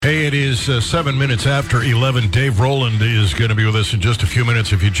Hey, it is 7 minutes after 11. Dave Rowland is going to be with us in just a few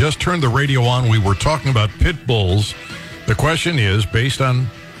minutes. If you just turned the radio on, we were talking about pit bulls. The question is, based on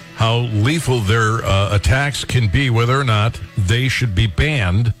how lethal their attacks can be, whether or not they should be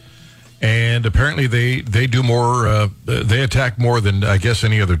banned. And apparently they do more, they attack more than, I guess,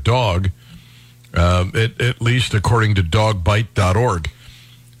 any other dog, at least according to dogbite.org.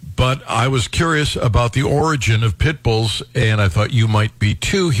 But I was curious about the origin of pit bulls, and I thought you might be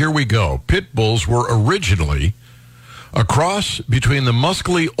too. Here we go. Pit bulls were originally a cross between the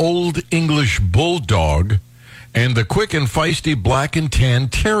muscly Old English bulldog and the quick and feisty black and tan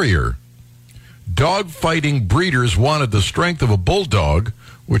terrier. Dog-fighting breeders wanted the strength of a bulldog,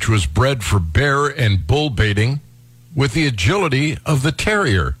 which was bred for bear and bull baiting, with the agility of the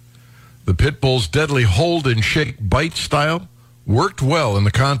terrier. The pit bull's deadly hold and shake bite style worked well in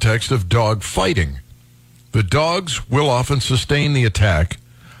the context of dog fighting. The dogs will often sustain the attack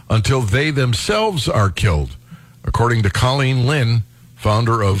until they themselves are killed, according to Colleen Lynn,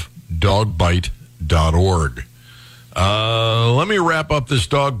 founder of dogbite.org. Let me wrap up this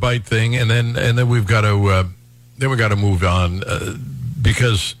dog bite thing, and then we've got to move on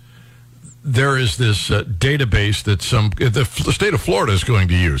because there is this database that the state of Florida is going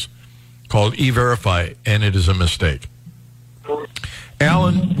to use called E-Verify, and it is a mistake.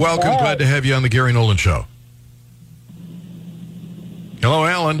 Alan, welcome. Glad to have you on the Gary Nolan Show. Hello,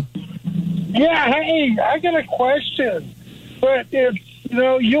 Alan. Yeah, hey, I got a question. But if,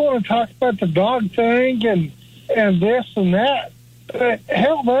 you want to talk about the dog thing and this and that, but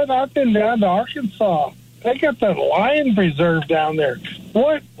hell, man, I've been down to Arkansas. They got that lion preserve down there.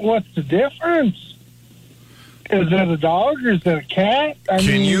 What's the difference? Is it a dog or is it a cat?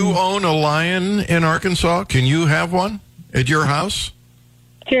 Can you own a lion in Arkansas? Can you have one at your house?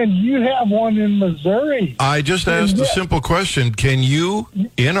 Can you have one in Missouri? I just asked a simple question. Can you,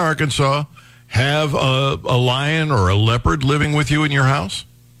 in Arkansas, have a lion or a leopard living with you in your house?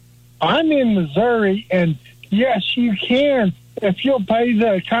 I'm in Missouri, and yes, you can. If you'll pay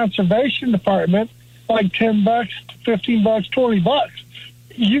the conservation department like $10, $15, $20,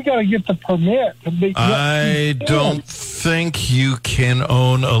 you got to get the permit. I don't think you can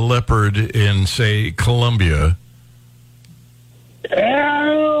own a leopard in, say, Colombia.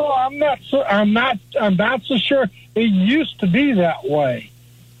 I'm not so sure. It used to be that way.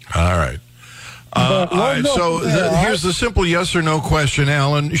 All right. All right. So here's the simple yes or no question,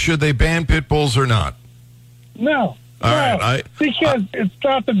 Alan. Should they ban pit bulls or not? No. All right. Because it's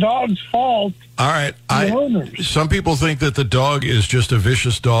not the dog's fault. All right. Owners. Some people think that the dog is just a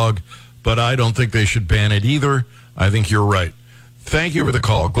vicious dog, but I don't think they should ban it either. I think you're right. Thank you for the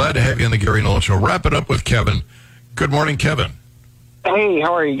call. Glad to have you on the Gary Nolan Show. Wrap it up with Kevin. Good morning, Kevin. Hey,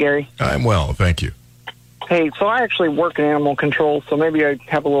 how are you, Gary? I'm well, thank you. Hey, so I actually work in animal control, so maybe I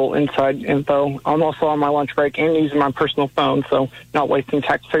have a little inside info. I'm also on my lunch break and using my personal phone, so not wasting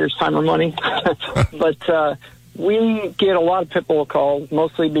taxpayers' time or money. But we get a lot of pit bull calls,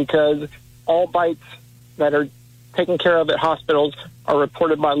 mostly because all bites that are taken care of at hospitals are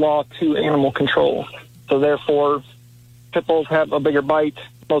reported by law to animal control. So therefore, pit bulls have a bigger bite.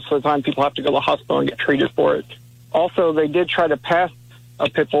 Most of the time, people have to go to the hospital and get treated for it. Also, they did try to pass a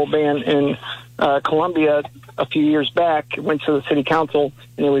pit bull ban in Colombia a few years back. It went to the city council,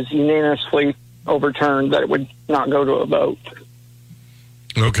 and it was unanimously overturned that it would not go to a vote.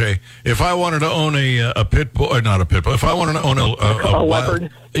 Okay. If I wanted to own a pit bull, or not a pit bull, if I wanted to own a leopard,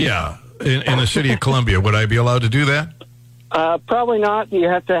 yeah, in the city of Columbia, would I be allowed to do that? Probably not. You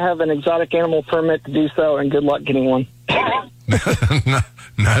have to have an exotic animal permit to do so, and good luck getting one.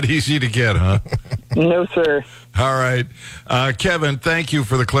 Not easy to get, huh? No, sir. All right. Kevin, thank you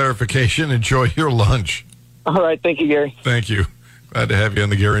for the clarification. Enjoy your lunch. All right. Thank you, Gary. Thank you. Glad to have you on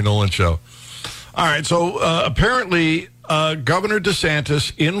the Gary Nolan Show. All right. So apparently Governor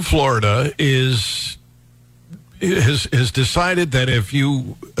DeSantis in Florida has decided that if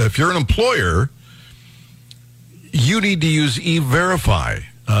you're an employer, you need to use E-Verify.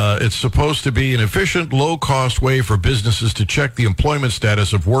 It's supposed to be an efficient, low-cost way for businesses to check the employment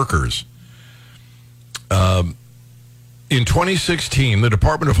status of workers. In 2016, the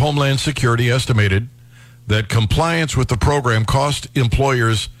Department of Homeland Security estimated that compliance with the program cost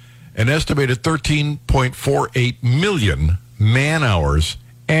employers an estimated 13.48 million man-hours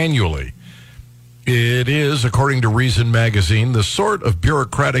annually. It is, according to Reason magazine, the sort of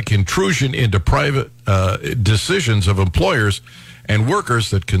bureaucratic intrusion into private decisions of employers and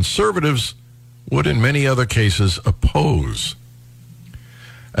workers that conservatives would in many other cases oppose.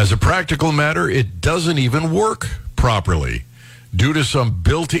 As a practical matter, it doesn't even work properly due to some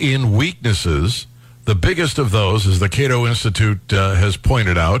built-in weaknesses The biggest of those, as the Cato Institute has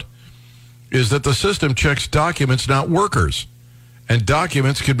pointed out, is that the system checks documents, not workers. And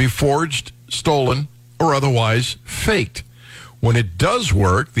documents can be forged, stolen, or otherwise faked. When it does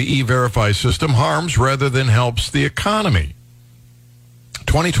work, the E-Verify system harms rather than helps the economy.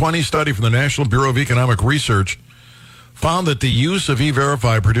 2020 study from the National Bureau of Economic Research found that the use of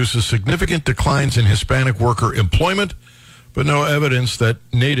E-Verify produces significant declines in Hispanic worker employment, but no evidence that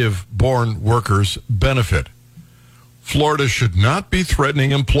native-born workers benefit. Florida should not be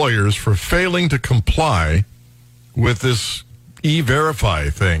threatening employers for failing to comply with this E-Verify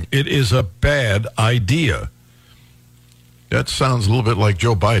thing. It is a bad idea. That sounds a little bit like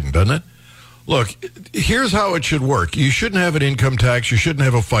Joe Biden, doesn't it? Look, here's how it should work. You shouldn't have an income tax. You shouldn't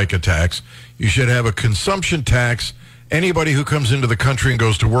have a FICA tax. You should have a consumption tax. Anybody who comes into the country and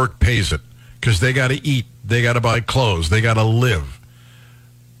goes to work pays it because they got to eat. They got to buy clothes. They got to live.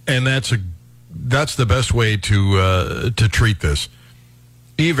 And that's the best way to treat this.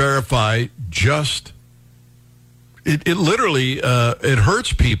 E-Verify just, it literally, it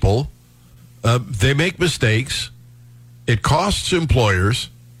hurts people. They make mistakes. It costs employers.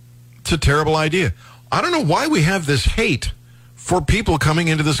 It's a terrible idea. I don't know why we have this hate for people coming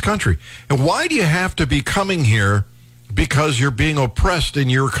into this country. And why do you have to be coming here because you're being oppressed in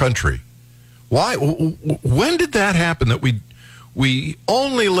your country? Why? When did that happen that we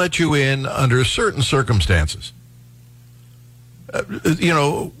only let you in under certain circumstances?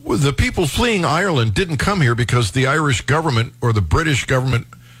 The people fleeing Ireland didn't come here because the Irish government or the British government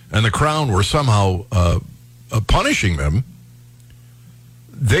and the Crown were somehow punishing them.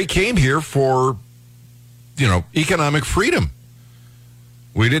 They came here for, economic freedom.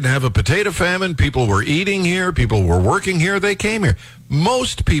 We didn't have a potato famine. People were eating here. People were working here. They came here.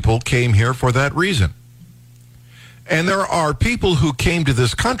 Most people came here for that reason. And there are people who came to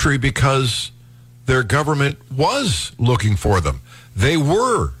this country because their government was looking for them. They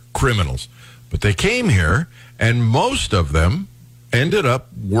were criminals. But they came here, and most of them ended up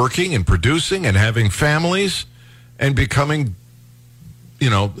working and producing and having families and becoming,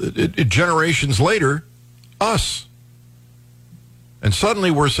 generations later, us. And suddenly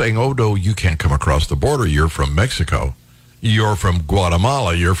we're saying, oh, no, you can't come across the border. You're from Mexico. You're from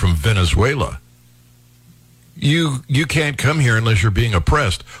Guatemala. You're from Venezuela. You can't come here unless you're being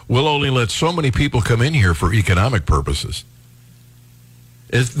oppressed. We'll only let so many people come in here for economic purposes.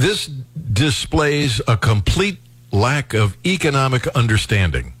 This displays a complete lack of economic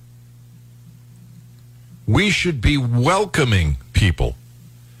understanding. We should be welcoming people.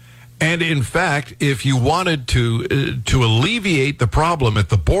 And in fact, if you wanted to alleviate the problem at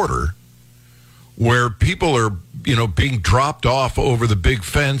the border, where people are, being dropped off over the big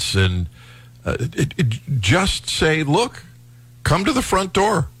fence, and just say, look, come to the front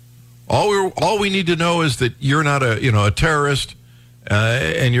door. All we need to know is that you're not a terrorist,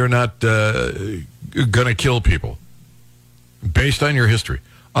 and you're not going to kill people based on your history.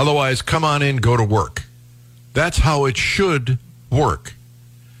 Otherwise, come on in, go to work. That's how it should work.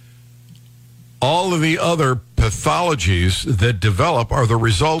 All of the other pathologies that develop are the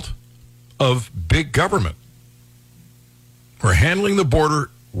result of big government. We're handling the border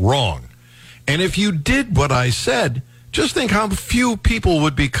wrong. And if you did what I said, just think how few people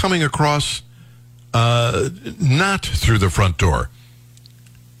would be coming across not through the front door.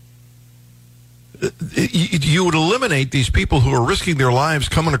 You would eliminate these people who are risking their lives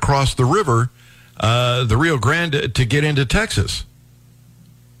coming across the river, the Rio Grande, to get into Texas.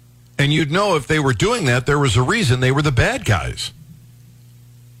 And you'd know if they were doing that, there was a reason they were the bad guys.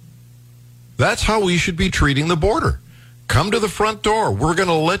 That's how we should be treating the border. Come to the front door. We're going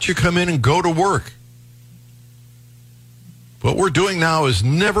to let you come in and go to work. What we're doing now is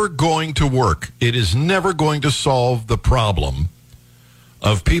never going to work. It is never going to solve the problem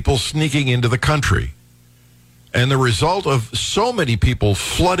of people sneaking into the country. And the result of so many people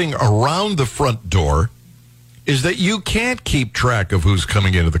flooding around the front door is that you can't keep track of who's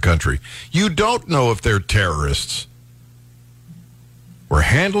coming into the country. You don't know if they're terrorists. We're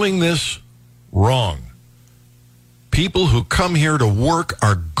handling this wrong. People who come here to work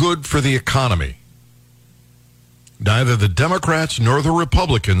are good for the economy. Neither the Democrats nor the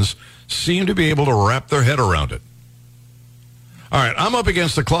Republicans seem to be able to wrap their head around it. All right, I'm up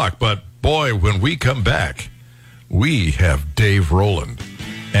against the clock, but boy, when we come back, we have Dave Rowland.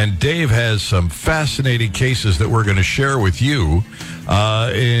 And Dave has some fascinating cases that we're going to share with you.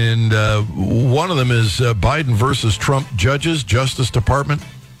 And one of them is Biden versus Trump judges. Justice Department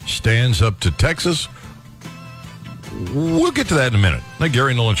stands up to Texas. We'll get to that in a minute. The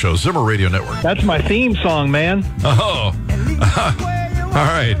Gary Nolan Show, Zimmer Radio Network. That's my theme song, man. Oh. All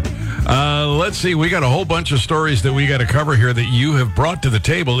right. Let's see. We got a whole bunch of stories that we got to cover here that you have brought to the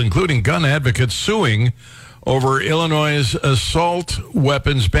table, including gun advocates suing over Illinois' assault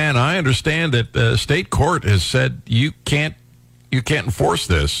weapons ban. I understand that the state court has said you can't enforce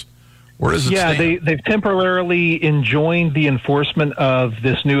this. Where does it stand? They've temporarily enjoined the enforcement of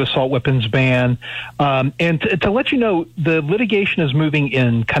this new assault weapons ban. And to let you know, the litigation is moving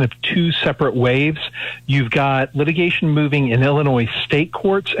in kind of two separate waves. You've got litigation moving in Illinois state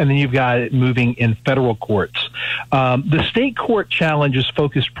courts, and then you've got it moving in federal courts. The state court challenge is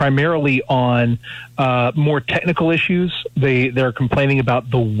focused primarily on more technical issues. They're complaining about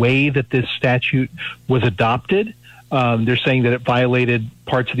the way that this statute was adopted. They're saying that it violated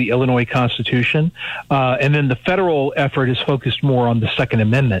parts of the Illinois Constitution. And then the federal effort is focused more on the Second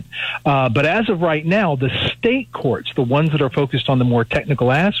Amendment. But as of right now, the state courts, the ones that are focused on the more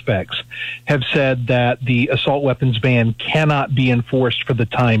technical aspects, have said that the assault weapons ban cannot be enforced for the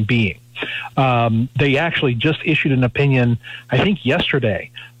time being. They actually just issued an opinion, I think yesterday,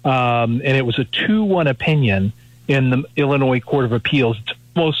 and it was a 2-1 opinion in the Illinois Court of Appeals. It's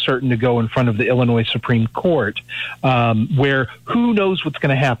most certain to go in front of the Illinois Supreme Court, where who knows what's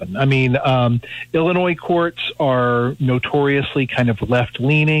going to happen. I mean, Illinois courts are notoriously kind of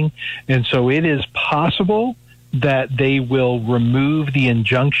left-leaning, and so it is possible that they will remove the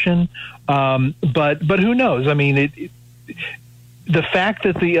injunction. But who knows? I mean, the fact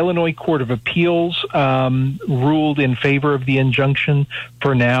that the Illinois Court of Appeals ruled in favor of the injunction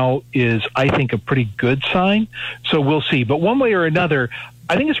for now is, I think, a pretty good sign. So we'll see. But one way or another,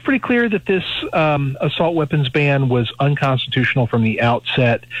 I think it's pretty clear that this assault weapons ban was unconstitutional from the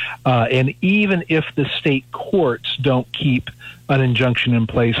outset. And even if the state courts don't keep an injunction in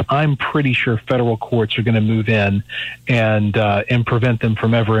place, I'm pretty sure federal courts are going to move in and prevent them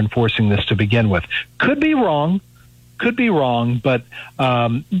from ever enforcing this to begin with. Could be wrong, but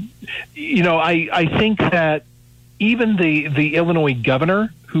I think that even the Illinois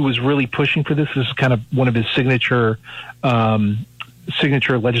governor, who was really pushing for this is kind of one of his signature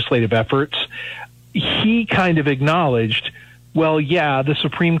legislative efforts, he kind of acknowledged, well, yeah, the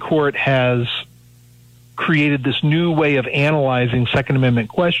Supreme Court has created this new way of analyzing Second Amendment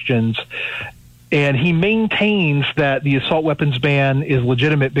questions, and he maintains that the assault weapons ban is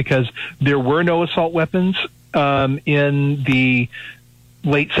legitimate because there were no assault weapons in the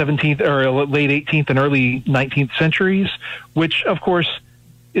late 17th or late 18th and early 19th centuries, which of course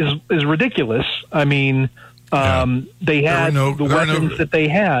is ridiculous. I mean, they had the weapons that they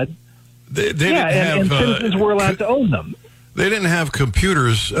had. They didn't have, and citizens were allowed to own them. They didn't have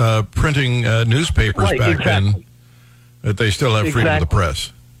computers printing newspapers back then, but they still have freedom of the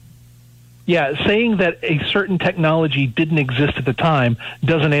press. Yeah, saying that a certain technology didn't exist at the time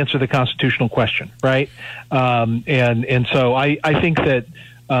doesn't answer the constitutional question, right? And so I think that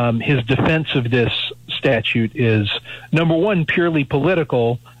his defense of this statute is, number one, purely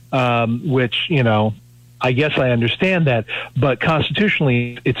political, which, I guess I understand that, but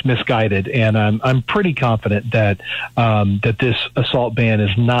constitutionally it's misguided, and I'm pretty confident that this assault ban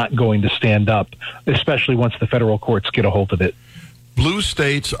is not going to stand up, especially once the federal courts get a hold of it. Blue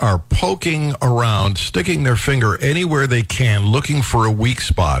states are poking around, sticking their finger anywhere they can, looking for a weak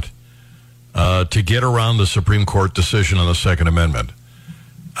spot to get around the Supreme Court decision on the Second Amendment.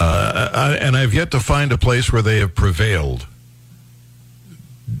 And I've yet to find a place where they have prevailed.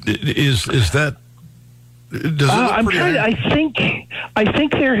 Is that... I'm trying. I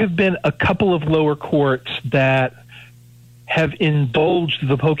think there have been a couple of lower courts that have indulged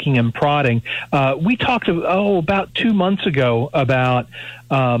the poking and prodding. We talked about 2 months ago about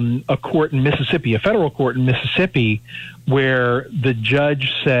a court in Mississippi, a federal court in Mississippi, where the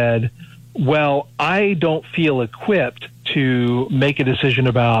judge said, "Well, I don't feel equipped to make a decision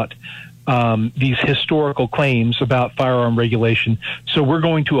about these historical claims about firearm regulation, so we're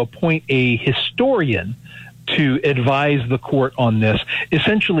going to appoint a historian to advise the court on this."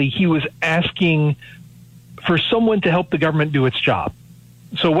 Essentially, he was asking for someone to help the government do its job.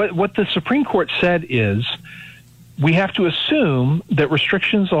 So what the Supreme Court said is, we have to assume that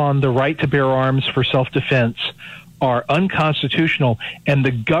restrictions on the right to bear arms for self-defense are unconstitutional, and the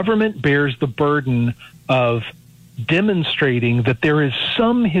government bears the burden of demonstrating that there is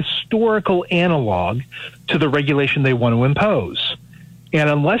some historical analog to the regulation they want to impose. And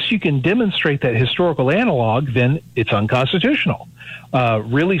unless you can demonstrate that historical analog, then it's unconstitutional.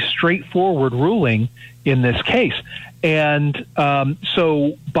 Really straightforward ruling in this case. And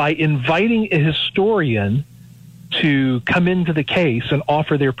so by inviting a historian to come into the case and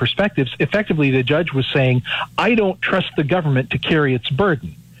offer their perspectives, effectively the judge was saying, I don't trust the government to carry its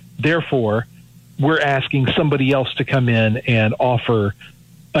burden. Therefore, we're asking somebody else to come in and offer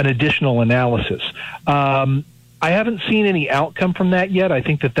an additional analysis. I haven't seen any outcome from that yet. I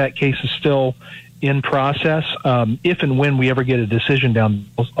think that case is still in process. If and when we ever get a decision down,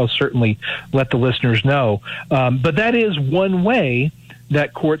 I'll certainly let the listeners know. But that is one way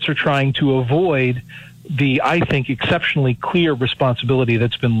that courts are trying to avoid the, I think, exceptionally clear responsibility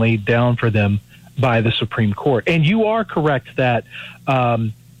that's been laid down for them by the Supreme Court. And you are correct that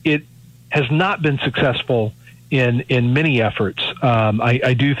it has not been successful in many efforts.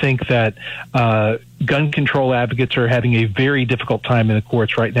 I do think that gun control advocates are having a very difficult time in the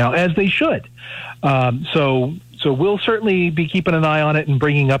courts right now, as they should. So we'll certainly be keeping an eye on it and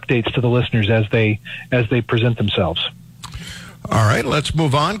bringing updates to the listeners as they present themselves. All right, let's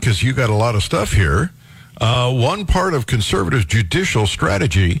move on because you got a lot of stuff here. One part of conservative judicial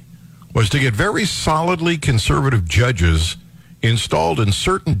strategy was to get very solidly conservative judges installed in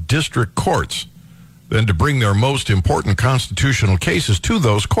certain district courts, then to bring their most important constitutional cases to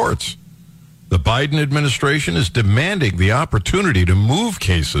those courts. The Biden administration is demanding the opportunity to move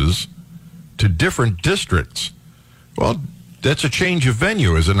cases to different districts. Well, that's a change of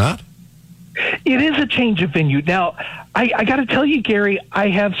venue, is it not? It is a change of venue. Now, I got to tell you, Gary, I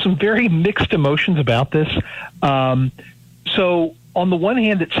have some very mixed emotions about this. So on the one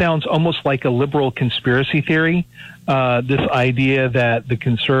hand, it sounds almost like a liberal conspiracy theory, this idea that the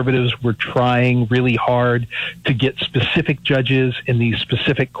conservatives were trying really hard to get specific judges in these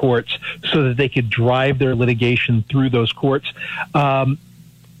specific courts so that they could drive their litigation through those courts.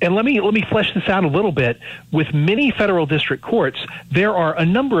 And let me flesh this out a little bit. With many federal district courts, there are a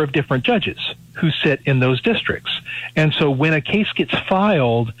number of different judges who sit in those districts. And so when a case gets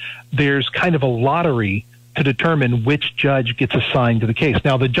filed, there's kind of a lottery to determine which judge gets assigned to the case.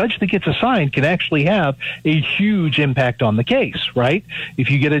 Now, the judge that gets assigned can actually have a huge impact on the case, right?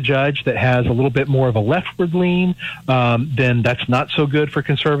 If you get a judge that has a little bit more of a leftward lean, then that's not so good for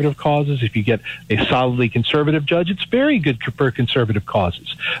conservative causes. If you get a solidly conservative judge, it's very good for conservative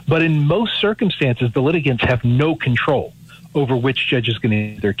causes. But in most circumstances, the litigants have no control over which judge is going to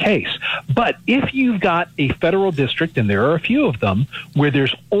end their case. But if you've got a federal district, and there are a few of them, where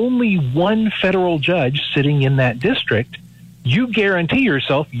there's only one federal judge sitting in that district, you guarantee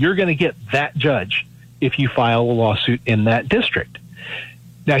yourself you're going to get that judge if you file a lawsuit in that district.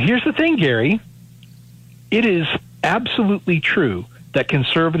 Now, here's the thing, Gary. It is absolutely true that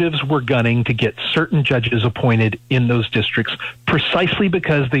conservatives were gunning to get certain judges appointed in those districts precisely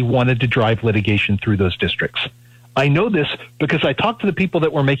because they wanted to drive litigation through those districts. I know this because I talked to the people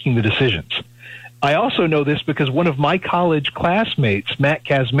that were making the decisions. I also know this because one of my college classmates, Matt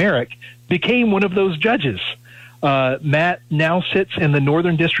Kaczmarek, became one of those judges. Matt now sits in the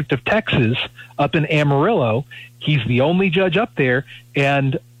Northern District of Texas up in Amarillo. He's the only judge up there,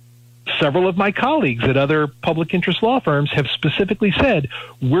 and several of my colleagues at other public interest law firms have specifically said,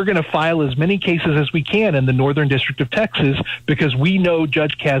 we're going to file as many cases as we can in the Northern District of Texas because we know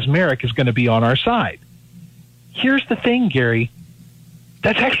Judge Kaczmarek is going to be on our side. Here's the thing, Gary.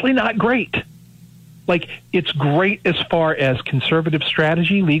 That's actually not great. Like, it's great as far as conservative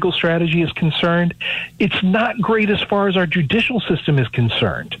strategy, legal strategy is concerned. It's not great as far as our judicial system is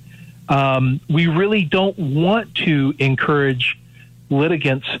concerned. We really don't want to encourage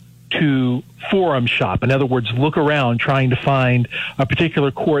litigants to forum shop. In other words, look around trying to find a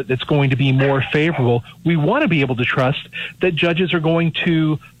particular court that's going to be more favorable. We want to be able to trust that judges are going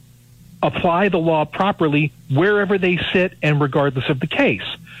to apply the law properly wherever they sit and regardless of the case.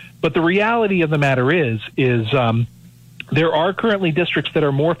 But the reality of the matter is there are currently districts that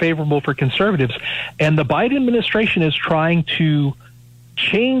are more favorable for conservatives, and the Biden administration is trying to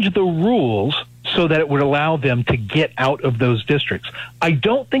change the rules so that it would allow them to get out of those districts. I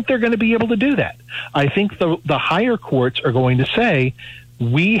don't think they're going to be able to do that. I think the higher courts are going to say,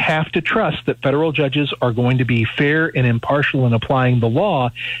 we have to trust that federal judges are going to be fair and impartial in applying the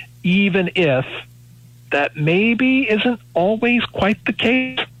law, even if that maybe isn't always quite the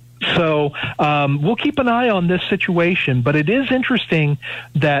case. So we'll keep an eye on this situation, but it is interesting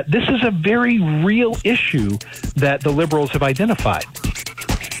that this is a very real issue that the liberals have identified.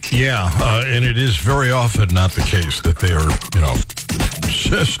 Yeah, and it is very often not the case that they are,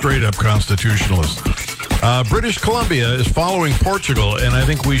 straight up constitutionalists. British Columbia is following Portugal, and I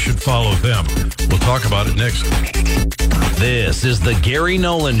think we should follow them. We'll talk about it next. This is the Gary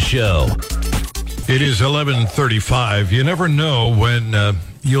Nolan Show. It is 11:35. You never know when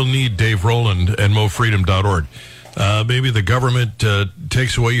you'll need Dave Rowland and MoFreedom.org. Maybe the government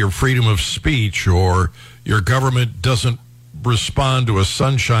takes away your freedom of speech, or your government doesn't respond to a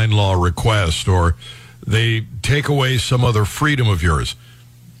sunshine law request, or they take away some other freedom of yours.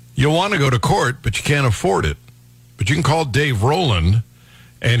 You want to go to court, but you can't afford it. But you can call Dave Rowland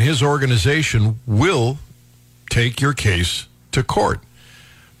and his organization will take your case to court.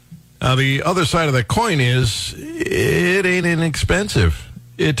 Now, the other side of that coin is it ain't inexpensive.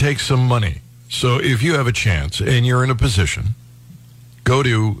 It takes some money. So if you have a chance and you're in a position, go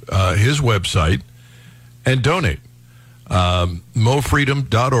to his website and donate.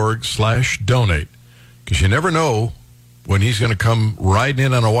 mofreedom.org/donate. Because you never know when he's going to come riding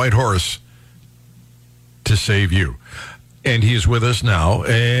in on a white horse to save you. And he's with us now,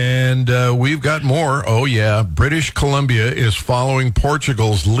 and we've got more. Oh, yeah, British Columbia is following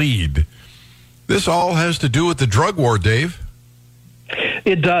Portugal's lead. This all has to do with the drug war, Dave.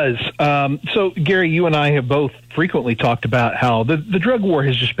 It does. So, Gary, you and I have both frequently talked about how the drug war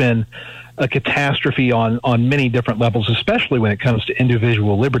has just been a catastrophe on many different levels, especially when it comes to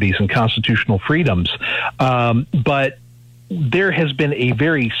individual liberties and constitutional freedoms. But there has been a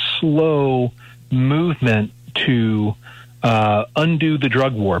very slow movement to undo the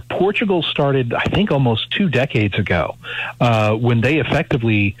drug war. Portugal started, I think, almost 2 decades ago when they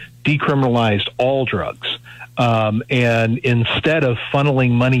effectively decriminalized all drugs. And instead of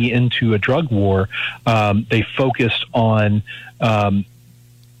funneling money into a drug war, they focused on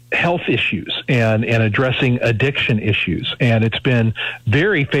health issues and addressing addiction issues. And it's been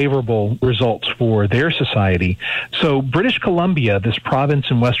very favorable results for their society. So British Columbia, this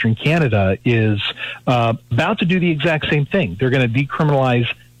province in Western Canada, is about to do the exact same thing. They're going to decriminalize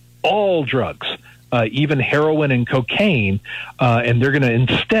all drugs, even heroin and cocaine, and they're going to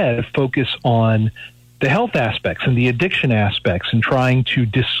instead focus on the health aspects and the addiction aspects and trying to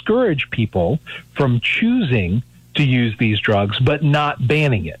discourage people from choosing to use these drugs, but not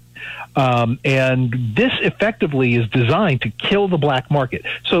banning it. And this effectively is designed to kill the black market.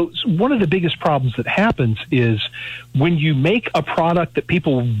 So one of the biggest problems that happens is when you make a product that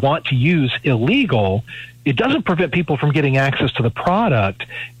people want to use illegal, it doesn't prevent people from getting access to the product.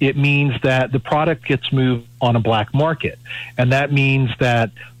 It means that the product gets moved on a black market. And that means that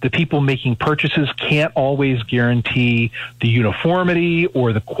the people making purchases can't always guarantee the uniformity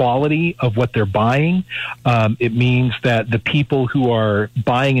or the quality of what they're buying. It means that the people who are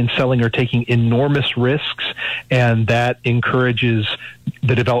buying and selling are taking enormous risks, and that encourages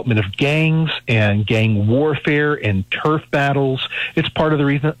the development of gangs and gang warfare and turf battles. It's part of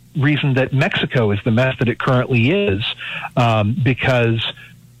the reason that Mexico is the mess that it currently is, because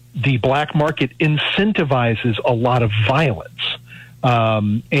the black market incentivizes a lot of violence.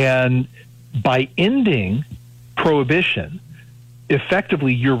 And by ending prohibition,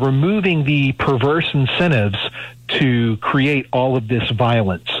 effectively you're removing the perverse incentives to create all of this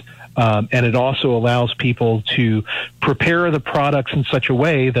violence. And it also allows people to prepare the products in such a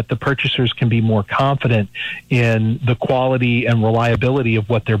way that the purchasers can be more confident in the quality and reliability of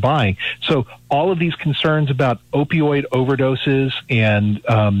what they're buying. So all of these concerns about opioid overdoses and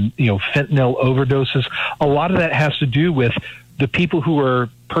fentanyl overdoses, a lot of that has to do with the people who are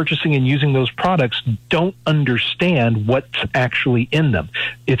purchasing and using those products don't understand what's actually in them.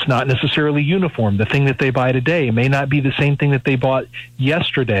 It's not necessarily uniform. The thing that they buy today may not be the same thing that they bought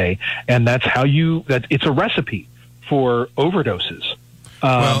yesterday, and that's how it's a recipe for overdoses.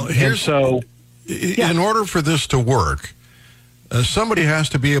 In order for this to work, somebody has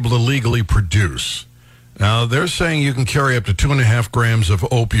to be able to legally produce. Now, they're saying you can carry up to 2.5 grams of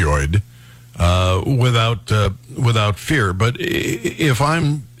opioid without fear. But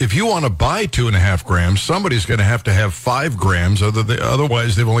if you want to buy 2.5 grams, somebody's going to have 5 grams.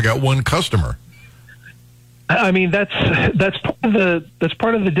 Otherwise, they've only got one customer. I mean, that's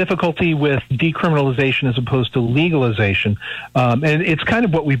part of the difficulty with decriminalization as opposed to legalization, and it's kind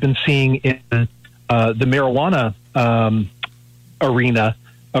of what we've been seeing in the marijuana arena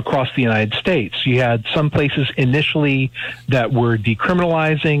across the United States. You had some places initially that were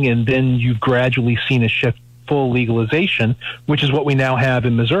decriminalizing, and then you've gradually seen a shift full legalization, which is what we now have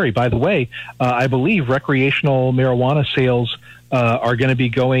in Missouri. By the way, I believe recreational marijuana sales are going to be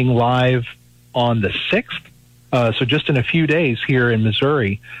going live on the 6th. So just in a few days here in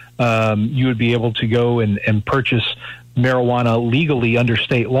Missouri, you would be able to go and purchase marijuana legally under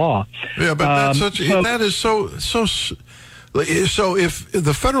state law. Yeah, but that is so. So if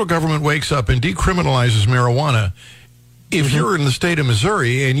the federal government wakes up and decriminalizes marijuana, if you're in the state of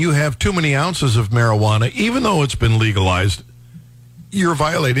Missouri and you have too many ounces of marijuana, even though it's been legalized, you're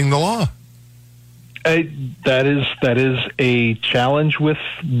violating the law. That is a challenge with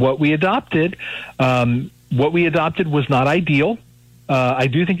what we adopted. What we adopted was not ideal. I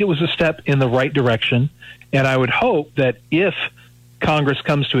do think it was a step in the right direction, and I would hope that if Congress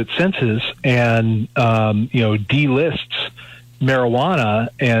comes to its senses and delists marijuana,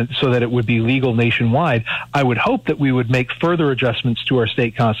 and so that it would be legal nationwide, I would hope that we would make further adjustments to our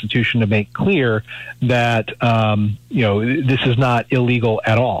state constitution to make clear that this is not illegal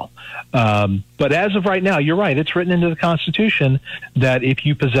at all. But as of right now, you're right. It's written into the Constitution that if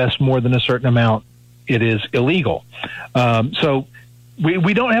you possess more than a certain amount, it is illegal. So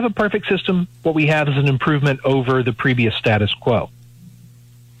we don't have a perfect system. What we have is an improvement over the previous status quo.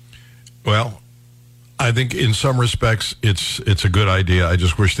 Well, I think in some respects it's a good idea. I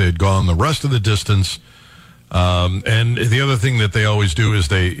just wish they had gone the rest of the distance. And the other thing that they always do is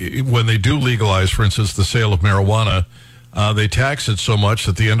when they do legalize, for instance, the sale of marijuana, they tax it so much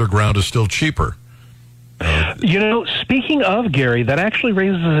that the underground is still cheaper. Speaking of, Gary, that actually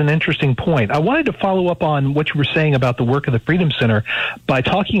raises an interesting point. I wanted to follow up on what you were saying about the work of the Freedom Center by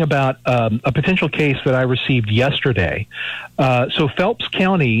talking about a potential case that I received yesterday. So Phelps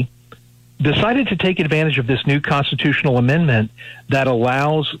County decided to take advantage of this new constitutional amendment that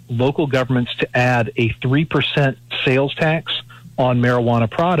allows local governments to add a 3% sales tax on marijuana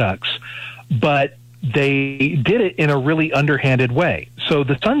products, but they did it in a really underhanded way. So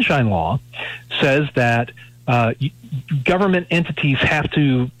the Sunshine Law says that government entities have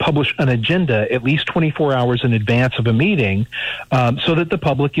to publish an agenda at least 24 hours in advance of a meeting so that the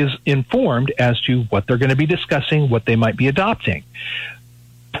public is informed as to what they're going to be discussing, what they might be adopting.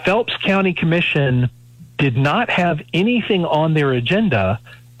 Phelps County Commission did not have anything on their agenda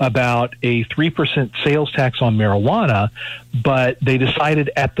about a 3% sales tax on marijuana, but they decided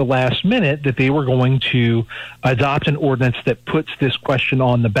at the last minute that they were going to adopt an ordinance that puts this question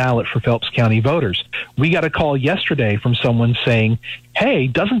on the ballot for Phelps County voters. We got a call yesterday from someone saying, hey,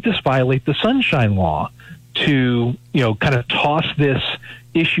 doesn't this violate the Sunshine Law to, kind of toss this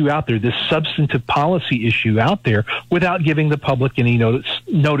issue out there, this substantive policy issue out there without giving the public any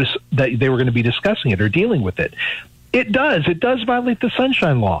notice that they were going to be discussing it or dealing with it? It does violate the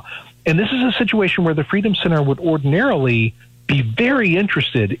Sunshine Law. And this is a situation where the Freedom Center would ordinarily be very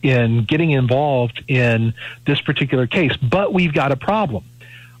interested in getting involved in this particular case. But we've got a problem.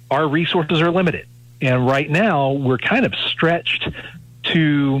 Our resources are limited. And right now, we're kind of stretched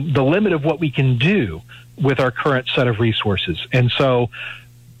to the limit of what we can do with our current set of resources. And so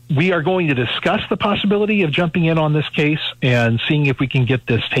we are going to discuss the possibility of jumping in on this case and seeing if we can get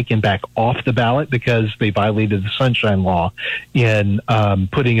this taken back off the ballot because they violated the Sunshine Law in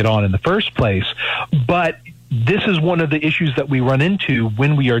putting it on in the first place. But this is one of the issues that we run into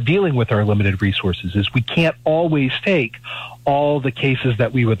when we are dealing with our limited resources is we can't always take all the cases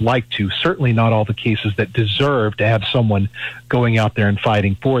that we would like to, certainly not all the cases that deserve to have someone going out there and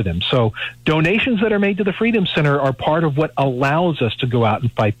fighting for them. So donations that are made to the Freedom Center are part of what allows us to go out and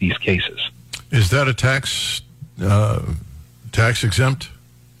fight these cases. Is that a tax exempt?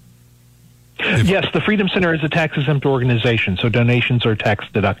 Yes, the Freedom Center is a tax exempt organization, so donations are tax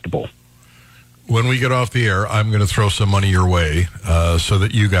deductible. When we get off the air, I'm going to throw some money your way so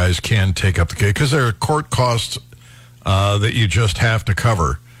that you guys can take up the case because there are court costs that you just have to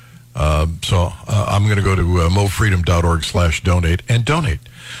cover. So I'm going to go to movefreedom.org/donate and donate.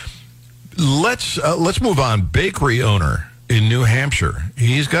 Let's move on. Bakery owner in New Hampshire.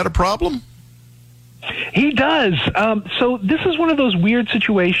 He's got a problem? He does. So this is one of those weird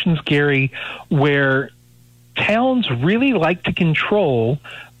situations, Gary, where towns really like to control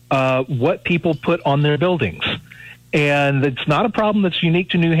what people put on their buildings. And it's not a problem that's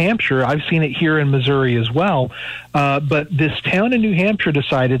unique to New Hampshire. I've seen it here in Missouri as well. But this town in New Hampshire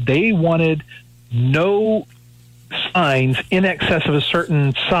decided they wanted no signs in excess of a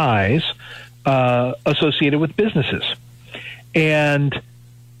certain size associated with businesses. And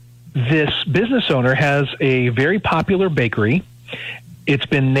this business owner has a very popular bakery. It's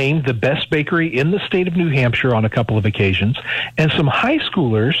been named the best bakery in the state of New Hampshire on a couple of occasions. And some high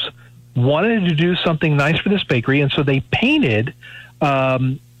schoolers wanted to do something nice for this bakery, and so they painted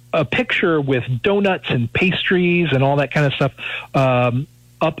a picture with donuts and pastries and all that kind of stuff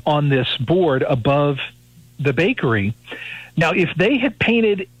up on this board above the bakery. Now, if they had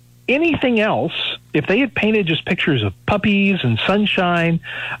painted anything else, if they had painted just pictures of puppies and sunshine,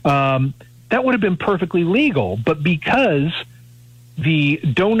 that would have been perfectly legal. But because the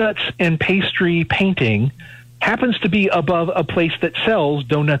donuts and pastry painting happens to be above a place that sells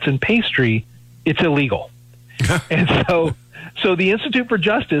donuts and pastry, it's illegal. And so the Institute for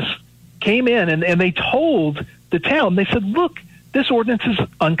Justice came in and they told the town, they said, look, this ordinance is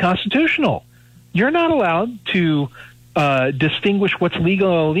unconstitutional. You're not allowed to distinguish what's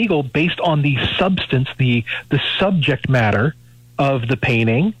legal and illegal based on the substance, the subject matter of the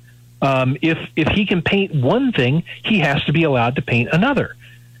painting. If he can paint one thing, he has to be allowed to paint another.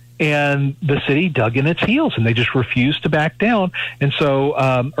 And the city dug in its heels, and they just refused to back down. And so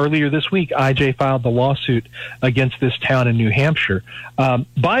earlier this week, IJ filed the lawsuit against this town in New Hampshire.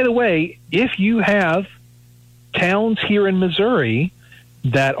 By the way, if you have towns here in Missouri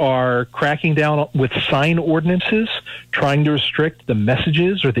that are cracking down with sign ordinances, trying to restrict the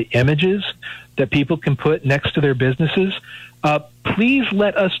messages or the images that people can put next to their businesses, please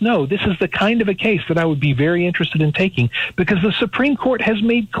let us know. This is the kind of a case that I would be very interested in taking, because the Supreme Court has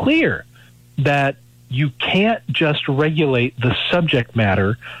made clear that you can't just regulate the subject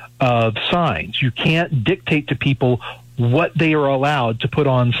matter of signs. You can't dictate to people what they are allowed to put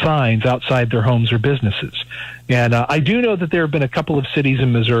on signs outside their homes or businesses. And I do know that there have been a couple of cities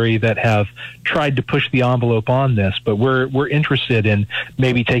in Missouri that have tried to push the envelope on this, but we're interested in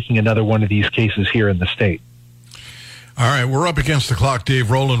maybe taking another one of these cases here in the state. All right, we're up against the clock.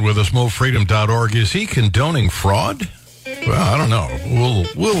 Dave Rowland with us, MoFreedom.org. Is he condoning fraud? Well, I don't know.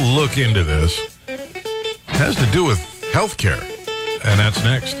 We'll look into this. It has to do with health care, and that's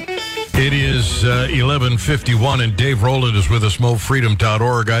next. It is 11:51, and Dave Rowland is with us,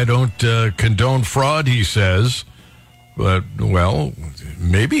 MoFreedom.org. I don't condone fraud, he says. But, well,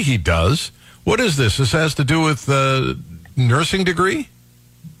 maybe he does. What is this? This has to do with nursing degree?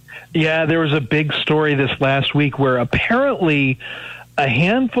 Yeah, there was a big story this last week where apparently a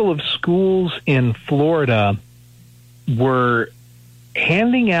handful of schools in Florida were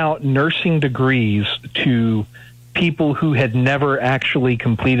handing out nursing degrees to people who had never actually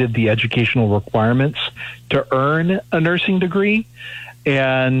completed the educational requirements to earn a nursing degree.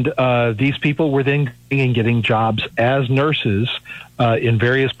 And these people were then getting jobs as nurses in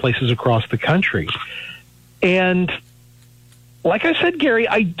various places across the country. And like I said, Gary,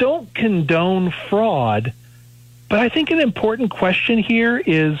 I don't condone fraud, but I think an important question here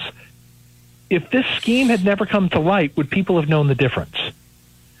is, if this scheme had never come to light, would people have known the difference?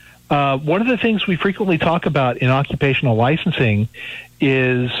 One of the things we frequently talk about in occupational licensing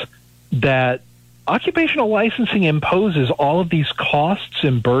is that occupational licensing imposes all of these costs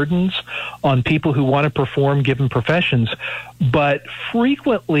and burdens on people who want to perform given professions, but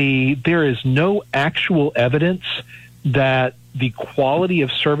frequently there is no actual evidence that the quality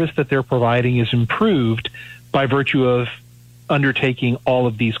of service that they're providing is improved by virtue of undertaking all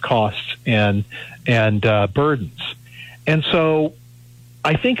of these costs and burdens. And so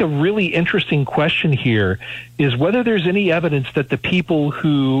I think a really interesting question here is whether there's any evidence that the people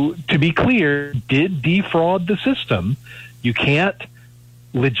who, to be clear, did defraud the system. You can't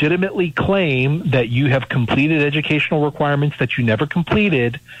legitimately claim that you have completed educational requirements that you never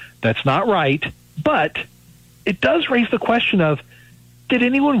completed. That's not right. But it does raise the question of, did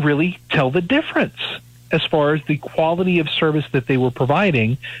anyone really tell the difference as far as the quality of service that they were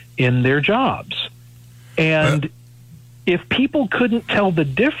providing in their jobs? And if people couldn't tell the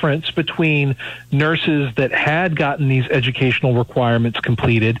difference between nurses that had gotten these educational requirements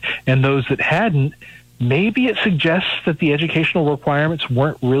completed and those that hadn't, maybe it suggests that the educational requirements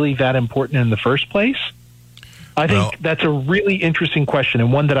weren't really that important in the first place. I think that's a really interesting question,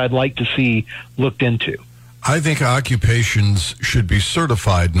 and one that I'd like to see looked into. I think occupations should be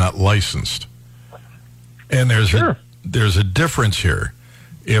certified, not licensed. And there's a difference here.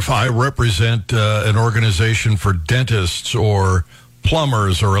 If I represent an organization for dentists or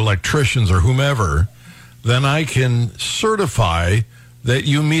plumbers or electricians or whomever, then I can certify that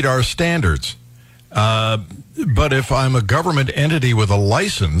you meet our standards. But if I'm a government entity with a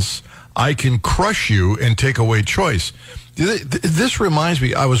license, I can crush you and take away choice. This reminds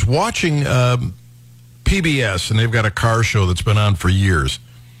me, I was watching PBS, and they've got a car show that's been on for years.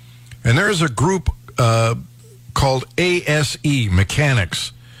 And there's a group called ASE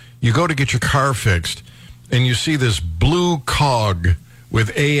Mechanics. You go to get your car fixed, and you see this blue cog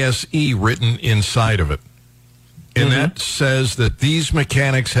with ASE written inside of it. And that says that these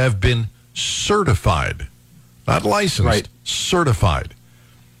mechanics have been certified, not licensed, right. Certified.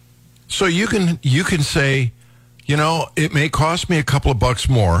 So you can say, you know, it may cost me a couple of bucks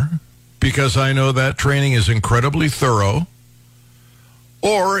more because I know that training is incredibly thorough.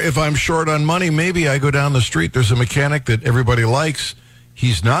 Or if I'm short on money, maybe I go down the street. There's a mechanic that everybody likes.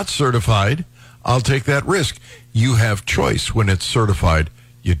 He's not certified. I'll take that risk. You have choice when it's certified.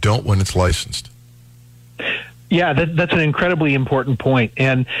 You don't when it's licensed. Yeah, that's an incredibly important point.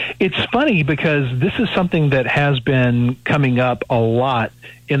 And it's funny because this is something that has been coming up a lot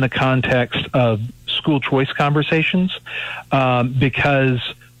in the context of school choice conversations, because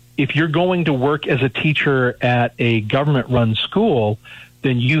if you're going to work as a teacher at a government-run school,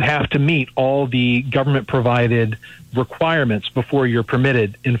 then you have to meet all the government-provided requirements before you're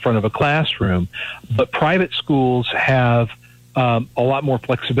permitted in front of a classroom. But private schools have a lot more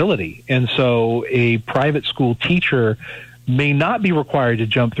flexibility. And so a private school teacher may not be required to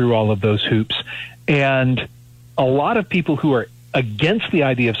jump through all of those hoops. And a lot of people who are against the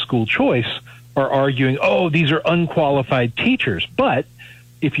idea of school choice are arguing, oh, these are unqualified teachers. But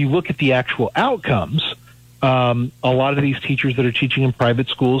if you look at the actual outcomes, a lot of these teachers that are teaching in private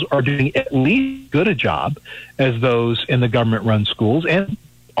schools are doing at least as good a job as those in the government-run schools, and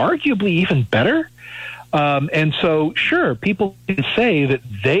arguably even better. And so, sure, people can say that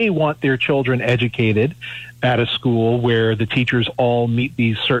they want their children educated at a school where the teachers all meet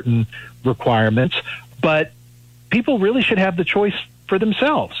these certain requirements, but people really should have the choice for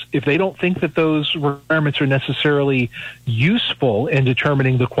themselves. If they don't think that those requirements are necessarily useful in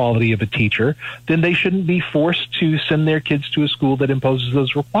determining the quality of a teacher, then they shouldn't be forced to send their kids to a school that imposes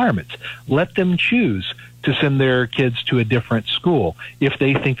those requirements. Let them choose to send their kids to a different school if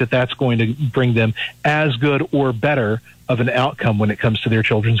they think that that's going to bring them as good or better of an outcome when it comes to their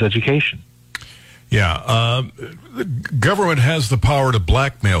children's education. Yeah, the government has the power to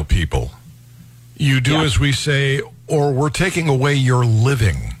blackmail people. You do as we say, or we're taking away your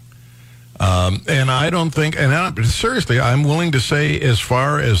living. And I don't think, seriously, I'm willing to say, as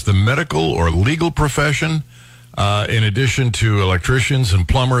far as the medical or legal profession, in addition to electricians and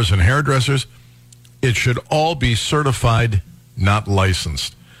plumbers and hairdressers, it should all be certified, not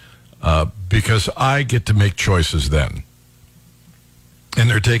licensed, because I get to make choices then. And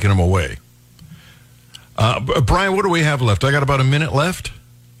they're taking them away. Brian, what do we have left? I got about a minute left.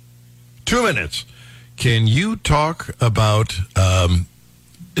 2 minutes. Can you talk about the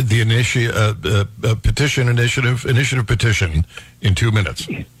petition initiative petition in 2 minutes?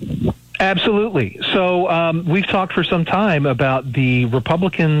 Absolutely. So we've talked for some time about the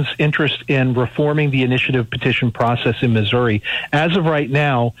Republicans' interest in reforming the initiative petition process in Missouri. As of right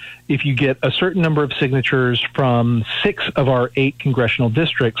now, if you get a certain number of signatures from 6 of our 8 congressional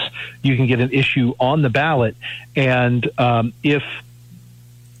districts, you can get an issue on the ballot. And if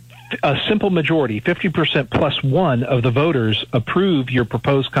a simple majority, 50% plus 1 of the voters approve your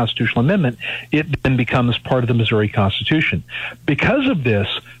proposed constitutional amendment, it then becomes part of the Missouri Constitution. Because of this,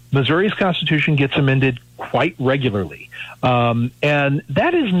 Missouri's Constitution gets amended quite regularly. And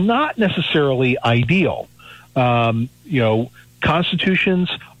that is not necessarily ideal. Constitutions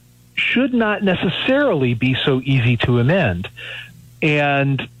should not necessarily be so easy to amend.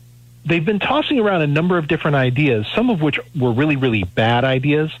 And they've been tossing around a number of different ideas, some of which were really, really bad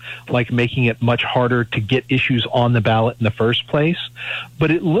ideas, like making it much harder to get issues on the ballot in the first place. But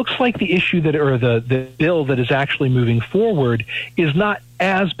it looks like the issue the bill that is actually moving forward is not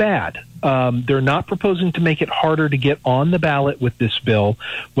as bad. They're not proposing to make it harder to get on the ballot with this bill.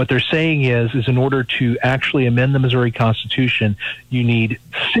 What they're saying is in order to actually amend the Missouri Constitution, you need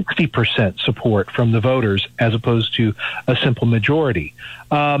 60% support from the voters as opposed to a simple majority.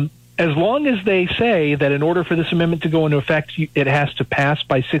 As long as they say that in order for this amendment to go into effect, it has to pass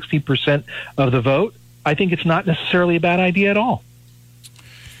by 60% of the vote, I think it's not necessarily a bad idea at all.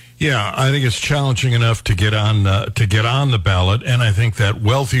 Yeah, I think it's challenging enough to get on the ballot, and I think that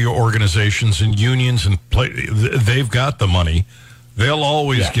wealthy organizations and unions they've got the money; they'll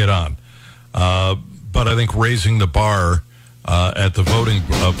always get on. But I think raising the bar at the voting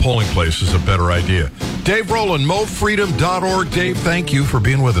polling place is a better idea. Dave Rowland, MoFreedom.org. Dave, thank you for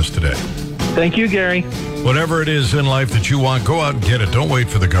being with us today. Thank you, Gary. Whatever it is in life that you want, go out and get it. Don't wait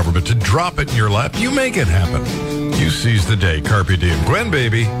for the government to drop it in your lap. You make it happen. You seize the day. Carpe diem. Gwen,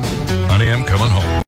 baby. Honey, I'm coming home.